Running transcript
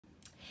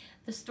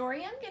The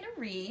story I'm going to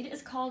read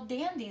is called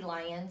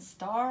Dandelions,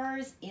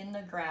 Stars in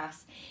the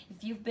Grass.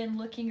 If you've been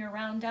looking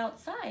around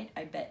outside,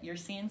 I bet you're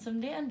seeing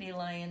some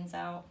dandelions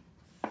out.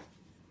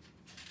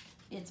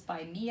 It's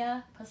by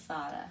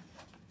Posada.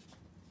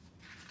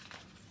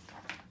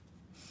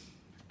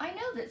 I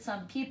know that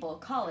some people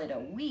call it a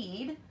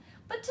weed,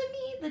 but to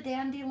me the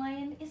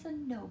dandelion is a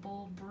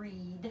noble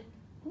breed.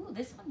 Ooh,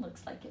 this one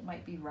looks like it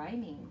might be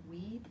rhyming.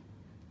 Weed,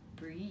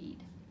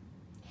 breed.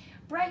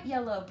 Bright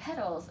yellow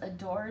petals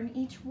adorn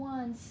each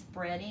one,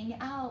 spreading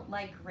out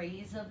like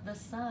rays of the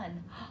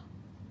sun.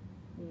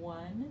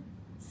 One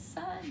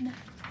sun.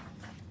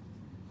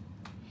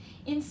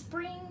 In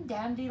spring,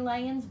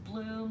 dandelions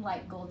bloom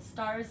like gold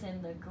stars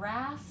in the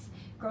grass,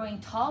 growing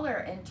taller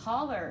and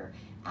taller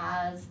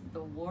as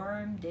the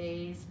warm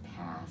days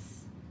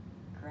pass.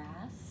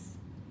 Grass,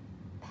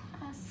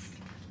 pass.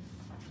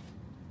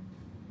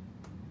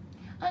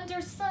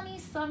 Under sunny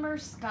summer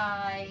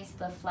skies,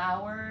 the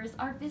flowers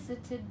are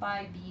visited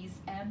by bees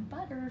and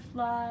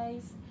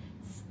butterflies.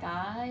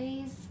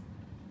 Skies,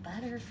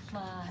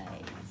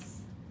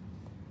 butterflies.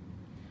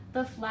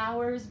 The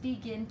flowers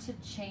begin to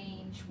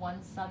change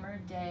one summer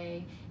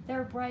day.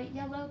 Their bright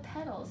yellow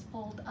petals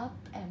fold up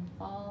and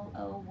fall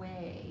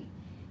away.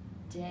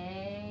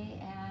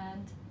 Day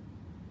and,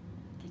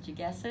 did you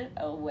guess it?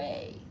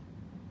 Away.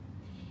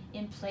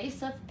 In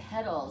place of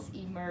petals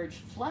emerge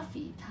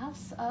fluffy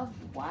tufts of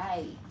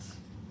white.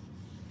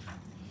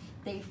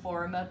 They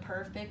form a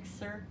perfect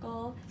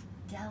circle,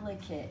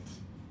 delicate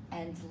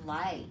and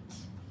light.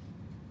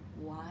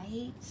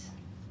 White,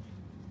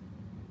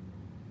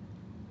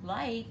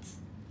 light.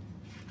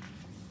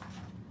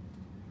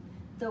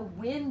 The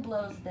wind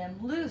blows them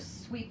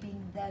loose,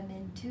 sweeping them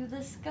into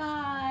the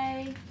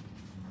sky.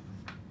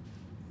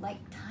 Like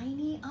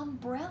tiny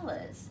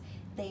umbrellas,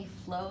 they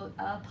float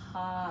up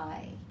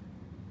high.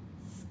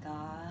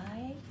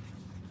 Sky,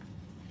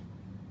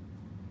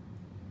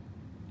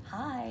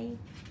 high.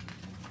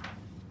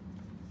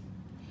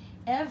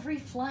 Every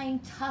flying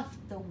tuft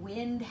the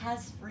wind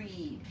has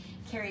freed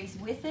carries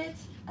with it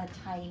a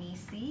tiny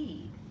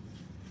seed.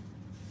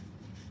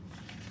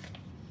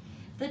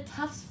 The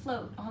tufts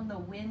float on the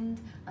wind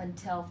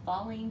until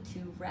falling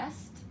to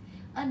rest.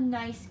 A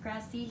nice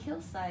grassy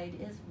hillside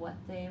is what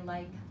they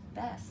like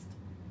best.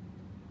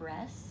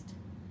 Rest,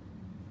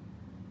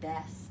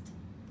 best.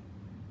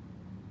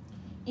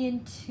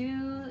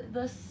 Into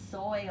the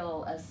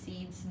soil a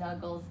seed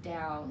snuggles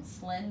down,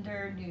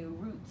 slender new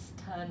roots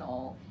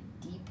tunnel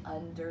deep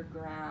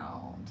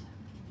underground.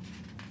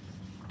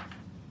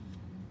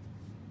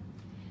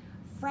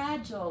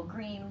 Fragile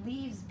green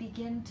leaves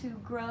begin to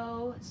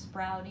grow,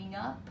 sprouting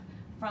up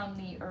from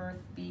the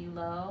earth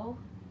below.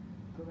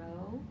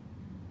 Grow,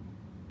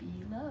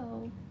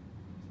 below.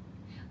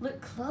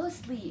 Look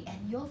closely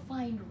and you'll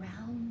find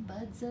round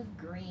buds of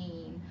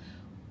green,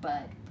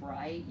 but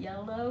bright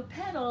yellow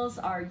petals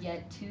are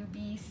yet to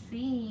be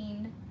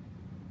seen.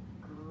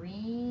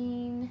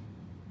 Green,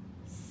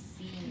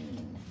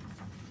 seen.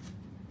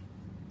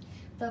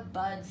 The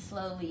buds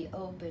slowly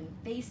open,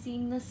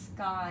 facing the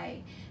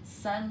sky.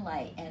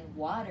 Sunlight and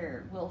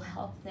water will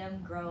help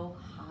them grow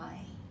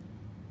high.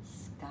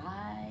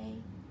 Sky,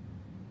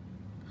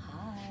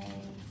 high.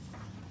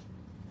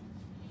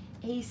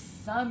 As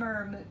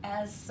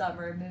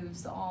summer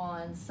moves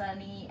on,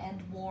 sunny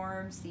and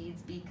warm,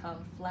 seeds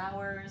become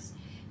flowers.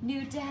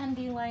 New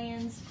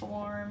dandelions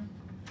form.